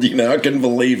world. I couldn't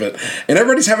believe it. And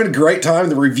everybody's having a great time.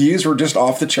 The reviews were just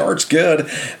off the charts good.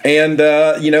 And,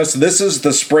 so this is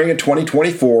the spring of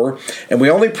 2024. And we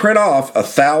only print off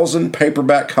 1,000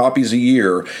 paperback copies a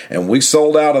year. And we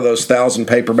sold out of those 1,000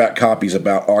 paperback copies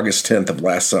about August 10th of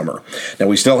last summer. Now,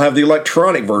 we still have the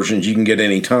electronic versions you can get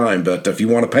any time. But if you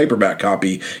want a paperback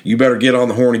copy, you better get on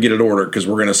the horn and get it ordered, because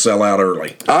we're going to sell out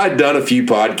early. I'd done a few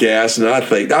podcasts,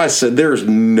 and I said, there's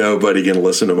nobody going to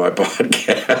listen to my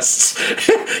podcasts,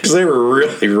 because they were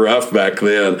really rough back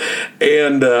then.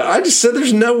 And I just said,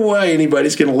 there's no way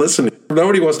anybody's going to listen.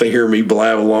 Nobody wants to hear me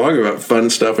blab along about fun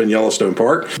stuff in Yellowstone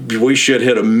Park. We should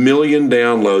hit 1 million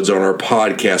downloads on our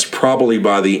podcast probably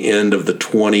by the end of the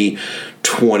 2020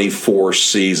 2024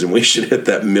 season. We should hit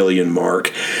that 1 million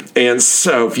mark. And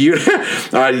so if you,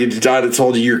 I'd have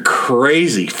told you you're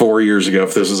crazy 4 years ago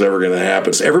if this was ever going to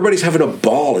happen. So everybody's having a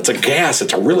ball. It's a gas.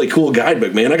 It's a really cool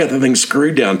guidebook, man. I got the thing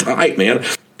screwed down tight, man.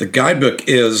 The guidebook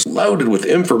is loaded with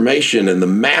information and the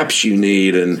maps you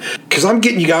need, and because I'm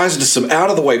getting you guys to some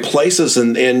out-of-the-way places,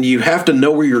 and you have to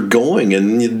know where you're going,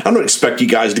 and I don't expect you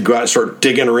guys to go out and start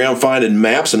digging around finding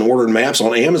maps and ordering maps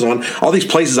on Amazon. All these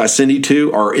places I send you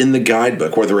to are in the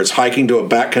guidebook, whether it's hiking to a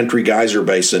backcountry geyser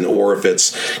basin or if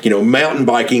it's, mountain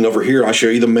biking over here. I'll show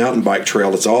you the mountain bike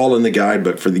trail. It's all in the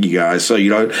guidebook for you guys, so you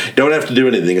don't have to do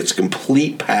anything. It's a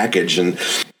complete package.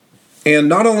 And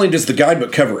not only does the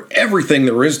guidebook cover everything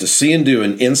there is to see and do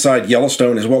inside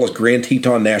Yellowstone as well as Grand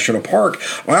Teton National Park,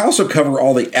 I also cover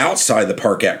all the outside the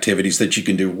park activities that you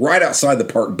can do right outside the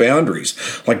park boundaries,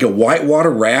 like go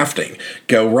whitewater rafting,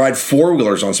 go ride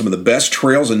four-wheelers on some of the best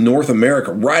trails in North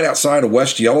America right outside of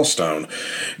West Yellowstone,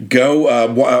 go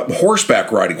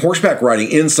horseback riding. Horseback riding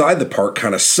inside the park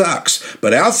kind of sucks,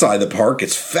 but outside the park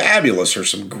it's fabulous. There's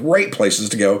some great places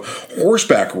to go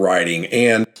horseback riding,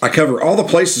 and I cover all the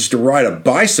places to ride a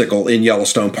bicycle in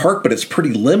Yellowstone Park, but it's pretty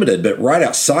limited. But right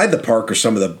outside the park are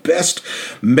some of the best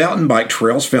mountain bike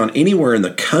trails found anywhere in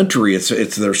the country.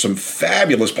 There's some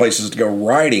fabulous places to go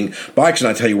riding bikes, and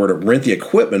I tell you where to rent the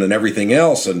equipment and everything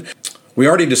else. And we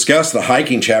already discussed the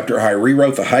hiking chapter. I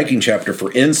rewrote the hiking chapter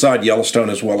for inside Yellowstone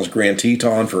as well as Grand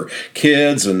Teton for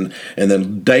kids, and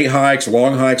then day hikes,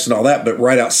 long hikes, and all that. But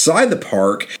right outside the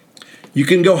park, you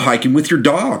can go hiking with your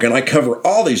dog, and I cover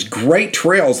all these great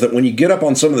trails that when you get up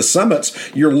on some of the summits,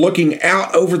 you're looking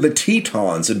out over the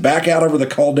Tetons and back out over the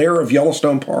caldera of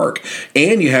Yellowstone Park,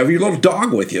 and you have your little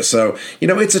dog with you. So,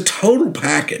 it's a total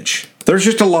package. There's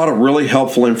just a lot of really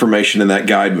helpful information in that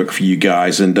guidebook for you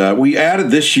guys. And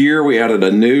this year, we added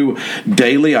a new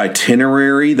daily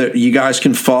itinerary that you guys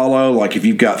can follow. Like if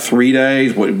you've got 3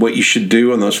 days, what you should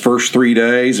do in those first 3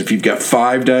 days. If you've got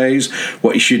 5 days,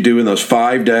 what you should do in those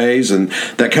 5 days. And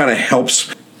that kind of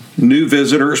helps new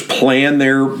visitors plan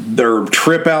their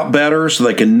trip out better so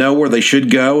they can know where they should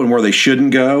go and where they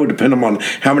shouldn't go. Depending on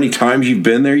how many times you've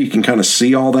been there, you can kind of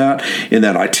see all that in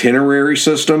that itinerary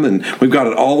system. And we've got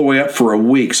it all the way up for a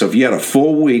week. So if you had a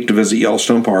full week to visit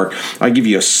Yellowstone Park, I give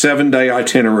you a 7-day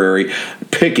itinerary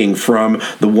picking from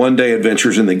the 1-day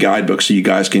adventures in the guidebook so you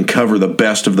guys can cover the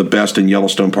best of the best in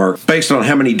Yellowstone Park based on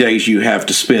how many days you have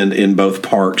to spend in both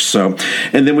parks. So,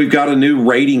 and then we've got a new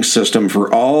rating system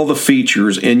for all the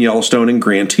features in Yellowstone and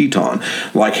Grand Teton,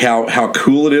 like how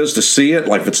cool it is to see it,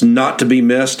 like if it's not to be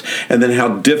missed, and then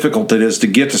how difficult it is to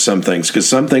get to some things, because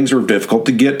some things are difficult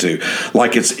to get to.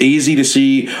 Like it's easy to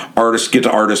see get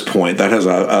to Artist Point. That has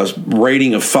a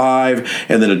rating of 5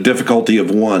 and then a difficulty of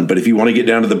 1. But if you want to get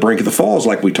down to the brink of the falls,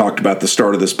 like we talked about at the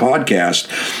start of this podcast,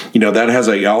 that has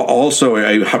also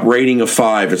a rating of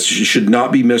 5. It should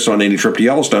not be missed on any trip to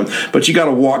Yellowstone, but you got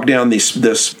to walk down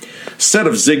this set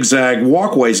of zigzag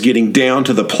walkways getting down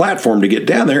to the platform to get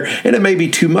down there, and it may be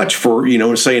too much for,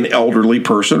 say an elderly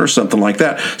person or something like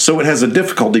that. So it has a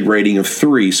difficulty rating of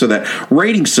 3. So that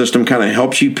rating system kind of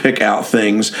helps you pick out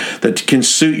things that can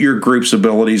suit your group's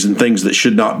abilities and things that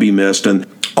should not be missed, and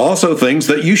also things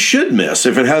that you should miss.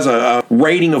 If it has a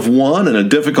rating of 1 and a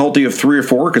difficulty of 3 or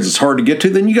 4 because it's hard to get to,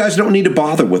 then you guys don't need to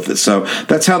bother with it. So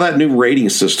that's how that new rating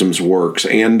systems works.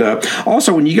 And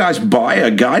also, when you guys buy a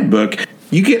guidebook,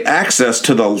 you get access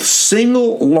to the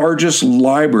single largest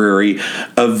library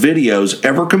of videos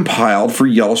ever compiled for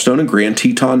Yellowstone and Grand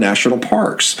Teton National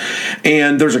Parks.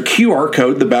 And there's a QR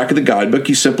code at the back of the guidebook.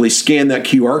 You simply scan that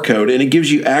QR code, and it gives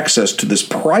you access to this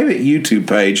private YouTube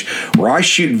page where I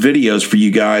shoot videos for you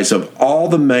guys of all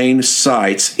the main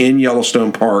sites in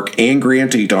Yellowstone Park and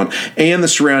Grand Teton and the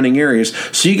surrounding areas,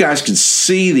 so you guys can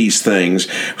see these things,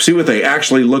 see what they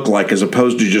actually look like, as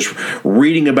opposed to just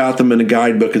reading about them in a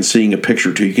guidebook and seeing a picture.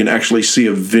 You can actually see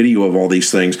a video of all these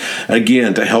things,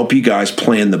 again, to help you guys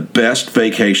plan the best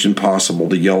vacation possible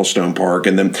to Yellowstone Park.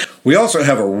 And then we also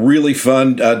have a really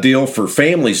fun deal for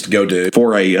families to go do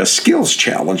for a skills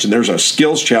challenge. And there's a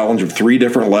skills challenge of 3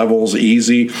 different levels: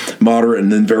 easy, moderate,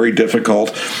 and then very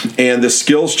difficult. And the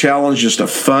skills challenge is just a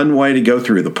fun way to go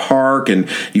through the park, and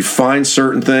you find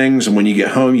certain things, and when you get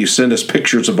home, you send us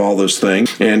pictures of all those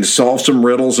things and solve some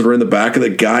riddles that are in the back of the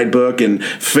guidebook. And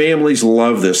families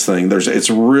love this thing. It's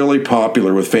really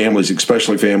popular with families,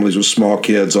 especially families with small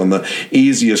kids, on the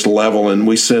easiest level. And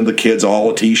we send the kids all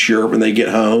a T-shirt when they get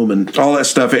home and all that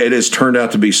stuff. It has turned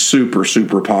out to be super,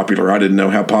 super popular. I didn't know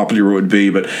how popular it would be,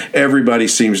 but everybody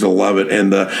seems to love it.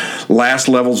 And the last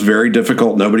level is very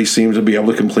difficult. Nobody seems to be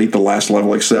able to complete the last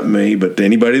level except me. But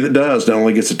anybody that does not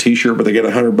only gets a T-shirt, but they get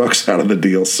 $100 out of the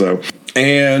deal. So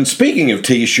And speaking of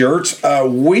t-shirts,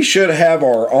 we should have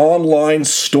our online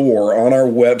store on our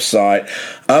website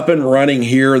up and running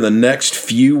here in the next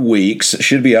few weeks. It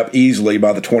should be up easily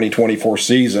by the 2024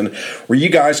 season, where you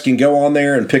guys can go on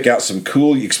there and pick out some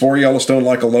cool Explore Yellowstone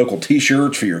Like a Local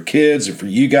t-shirts for your kids and for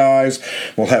you guys.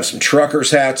 We'll have some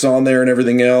truckers hats on there and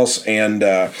everything else, and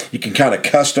you can kind of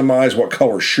customize what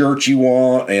color shirt you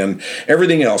want and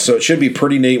everything else. So it should be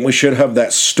pretty neat. We should have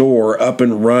that store up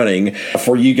and running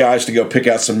for you guys to go pick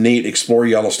out some neat Explore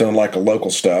Yellowstone Like a Local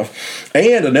stuff.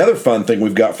 And another fun thing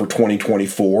we've got for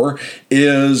 2024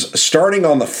 is starting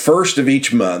on the 1st of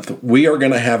each month, we are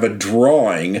going to have a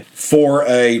drawing for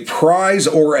a prize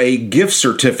or a gift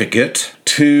certificate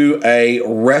to a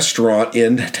restaurant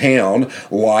in town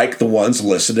like the ones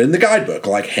listed in the guidebook,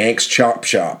 like Hank's Chop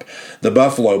Shop, the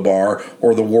Buffalo Bar,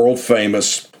 or the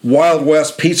world-famous Wild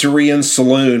West Pizzeria and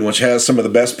Saloon, which has some of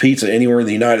the best pizza anywhere in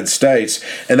the United States.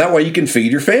 And that way you can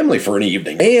feed your family for an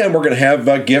evening. And we're going to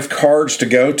have gift cards to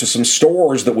go to some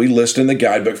stores that we list in the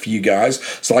guidebook for you guys.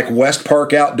 It's like West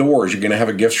Park Outdoors. You're going to have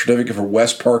a gift certificate for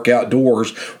West Park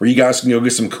Outdoors where you guys can go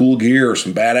get some cool gear,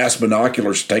 some badass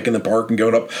binoculars to take in the park and go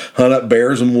up hunt up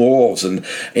bears and wolves. And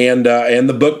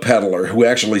the book peddler who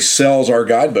actually sells our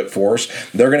guidebook for us,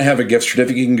 they're going to have a gift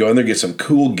certificate. You can go in there and get some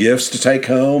cool gifts to take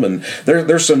home. And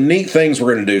there's some neat things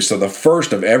we're going to do. So the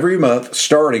 1st of every month,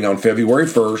 starting on February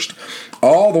 1st,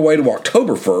 all the way to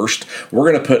October 1st,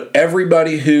 we're going to put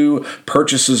everybody who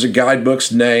purchases a guidebook's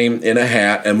name in a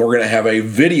hat, and we're going to have a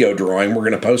video drawing. We're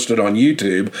going to post it on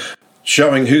YouTube,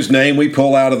 showing whose name we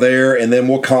pull out of there, and then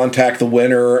we'll contact the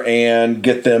winner and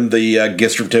get them the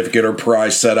gift certificate or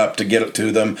prize set up to get it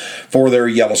to them for their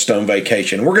Yellowstone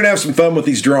vacation. We're going to have some fun with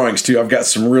these drawings, too. I've got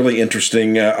some really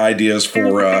interesting ideas for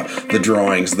the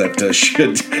drawings that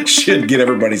should get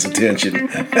everybody's attention.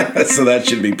 So that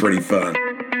should be pretty fun.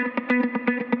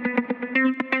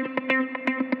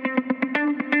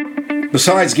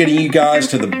 Besides getting you guys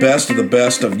to the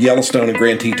best of Yellowstone and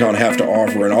Grand Teton have to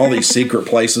offer and all these secret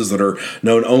places that are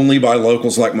known only by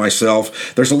locals like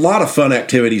myself, there's a lot of fun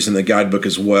activities in the guidebook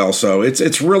as well. So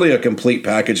it's really a complete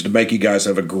package to make you guys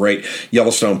have a great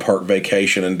Yellowstone Park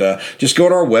vacation. And just go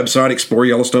to our website,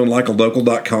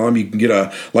 exploreyellowstonelikealocal.com. You can get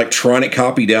a electronic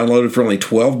copy downloaded for only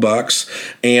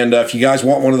 $12. And if you guys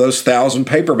want one of those 1,000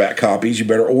 paperback copies, you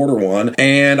better order one.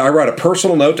 And I write a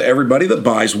personal note to everybody that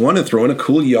buys one and throw in a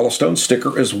cool Yellowstone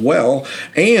sticker as well.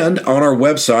 And on our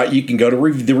website, you can go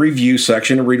to the review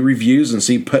section and read reviews and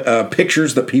see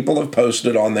pictures that people have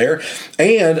posted on there.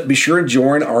 And be sure and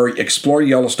join our Explore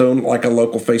Yellowstone Like a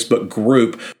Local Facebook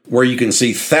group, where you can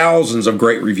see thousands of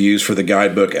great reviews for the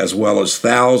guidebook, as well as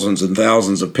thousands and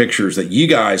thousands of pictures that you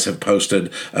guys have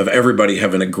posted of everybody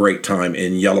having a great time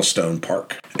in Yellowstone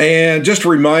Park. And just a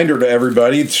reminder to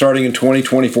everybody, starting in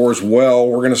 2024 as well,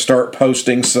 we're going to start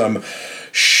posting some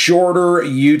shorter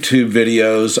YouTube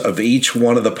videos of each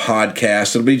one of the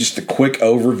podcasts. It'll be just a quick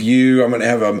overview. I'm going to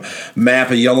have a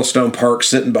map of Yellowstone Park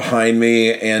sitting behind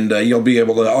me, and you'll be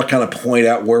able to, I'll kind of point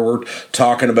out where we're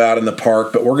talking about in the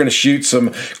park, but we're going to shoot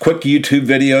some quick YouTube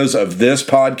videos of this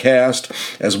podcast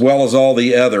as well as all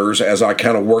the others as I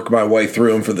kind of work my way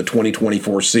through them for the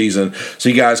 2024 season. So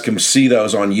you guys can see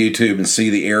those on YouTube and see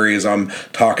the areas I'm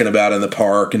talking about in the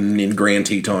park and in Grand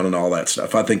Teton and all that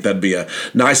stuff. I think that'd be a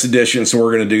nice addition. So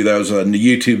we're going to do those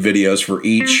YouTube videos for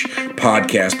each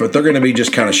podcast, but they're going to be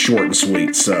just kind of short and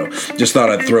sweet. So just thought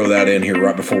I'd throw that in here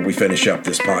right before we finish up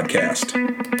this podcast.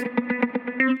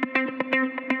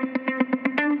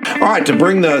 All right, to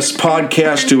bring this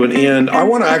podcast to an end, I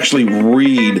want to actually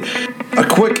read a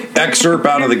quick excerpt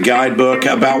out of the guidebook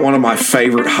about one of my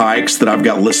favorite hikes that I've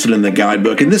got listed in the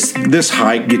guidebook. And this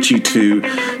hike gets you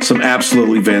to some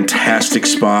absolutely fantastic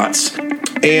spots.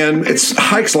 And it's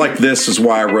hikes like this is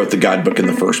why I wrote the guidebook in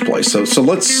the first place. So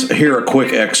let's hear a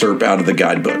quick excerpt out of the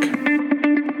guidebook.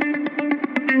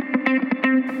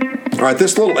 All right,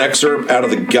 this little excerpt out of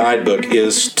the guidebook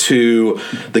is to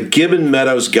the Gibbon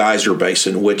Meadows Geyser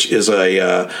Basin, which is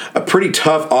a pretty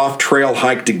tough off-trail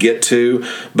hike to get to,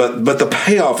 but the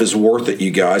payoff is worth it, you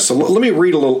guys. So let me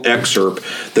read a little excerpt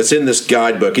that's in this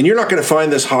guidebook. And you're not going to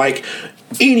find this hike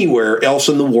anywhere else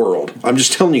in the world. I'm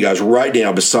just telling you guys right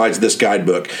now, besides this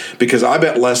guidebook, because I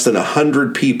bet less than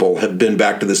 100 people have been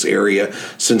back to this area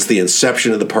since the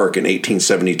inception of the park in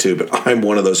 1872, but I'm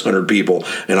one of those 100 people,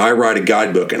 and I write a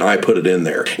guidebook, and I put it in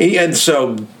there. And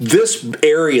so this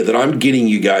area that I'm getting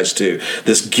you guys to,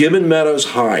 this Gibbon Meadows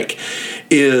hike,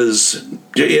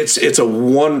 it's a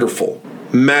wonderful,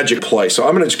 magic place. So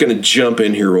I'm just going to jump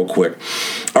in here real quick.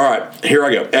 All right, here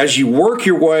I go. As you work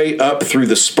your way up through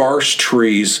the sparse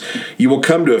trees, you will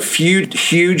come to a few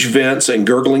huge vents and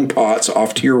gurgling pots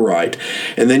off to your right,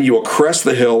 and then you will crest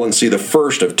the hill and see the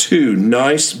first of two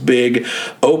nice, big,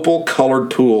 opal-colored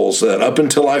pools that, up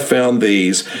until I found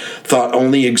these, thought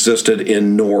only existed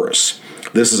in Norris.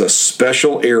 This is a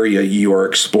special area you are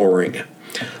exploring.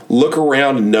 Look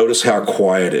around and notice how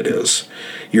quiet it is.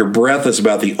 Your breath is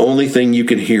about the only thing you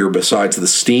can hear besides the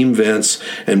steam vents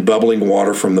and bubbling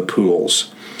water from the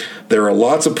pools. There are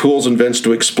lots of pools and vents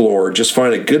to explore. Just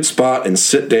find a good spot and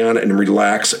sit down and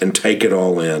relax and take it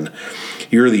all in.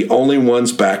 You're the only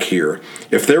ones back here.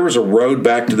 If there was a road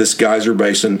back to this geyser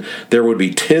basin, there would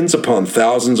be tens upon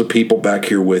thousands of people back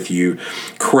here with you,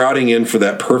 crowding in for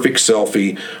that perfect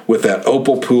selfie with that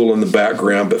opal pool in the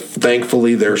background, but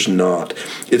thankfully there's not.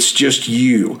 It's just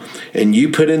you, and you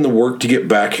put in the work to get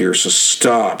back here, so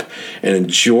stop and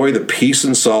enjoy the peace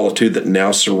and solitude that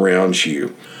now surrounds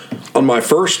you. On my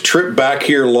first trip back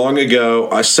here long ago,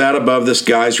 I sat above this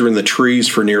geyser in the trees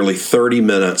for nearly 30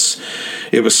 minutes.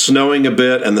 It was snowing a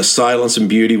bit, and the silence and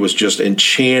beauty was just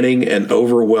enchanting and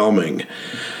overwhelming.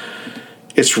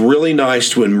 It's really nice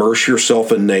to immerse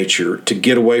yourself in nature, to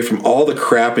get away from all the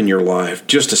crap in your life,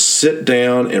 just to sit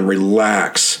down and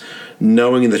relax,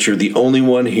 knowing that you're the only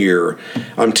one here.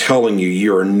 I'm telling you,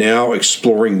 you are now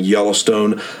exploring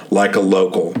Yellowstone like a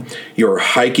local. You're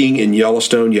hiking in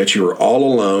Yellowstone, yet you are all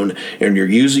alone, and you're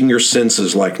using your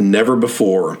senses like never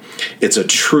before. It's a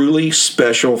truly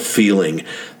special feeling.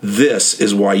 This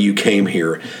is why you came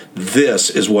here.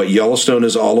 This is what Yellowstone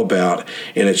is all about,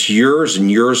 and it's yours and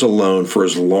yours alone for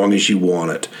as long as you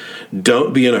want it.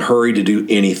 Don't be in a hurry to do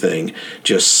anything.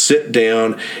 Just sit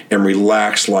down and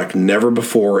relax like never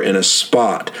before in a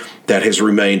spot that has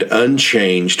remained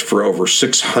unchanged for over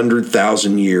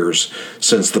 600,000 years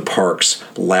since the park's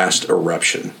last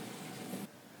eruption.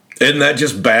 Isn't that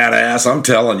just badass? I'm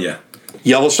telling you.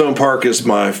 Yellowstone Park is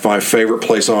my favorite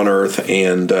place on earth,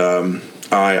 and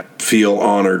I feel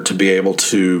honored to be able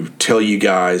to tell you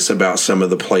guys about some of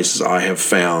the places I have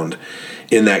found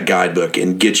in that guidebook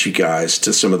and get you guys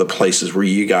to some of the places where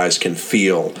you guys can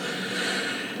feel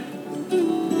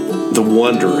the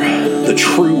wonder, the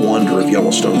true wonder of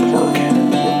Yellowstone Park,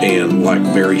 and like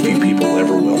very few people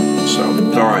ever will. So,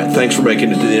 all right, thanks for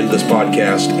making it to the end of this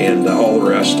podcast and all the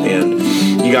rest, and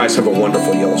you guys have a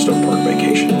wonderful Yellowstone Park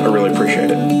vacation. I really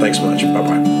appreciate it. Thanks much.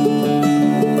 Bye-bye.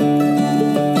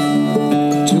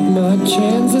 Took my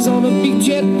chances on a big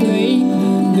jet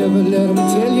plane. Never let them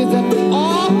tell you that we're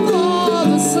all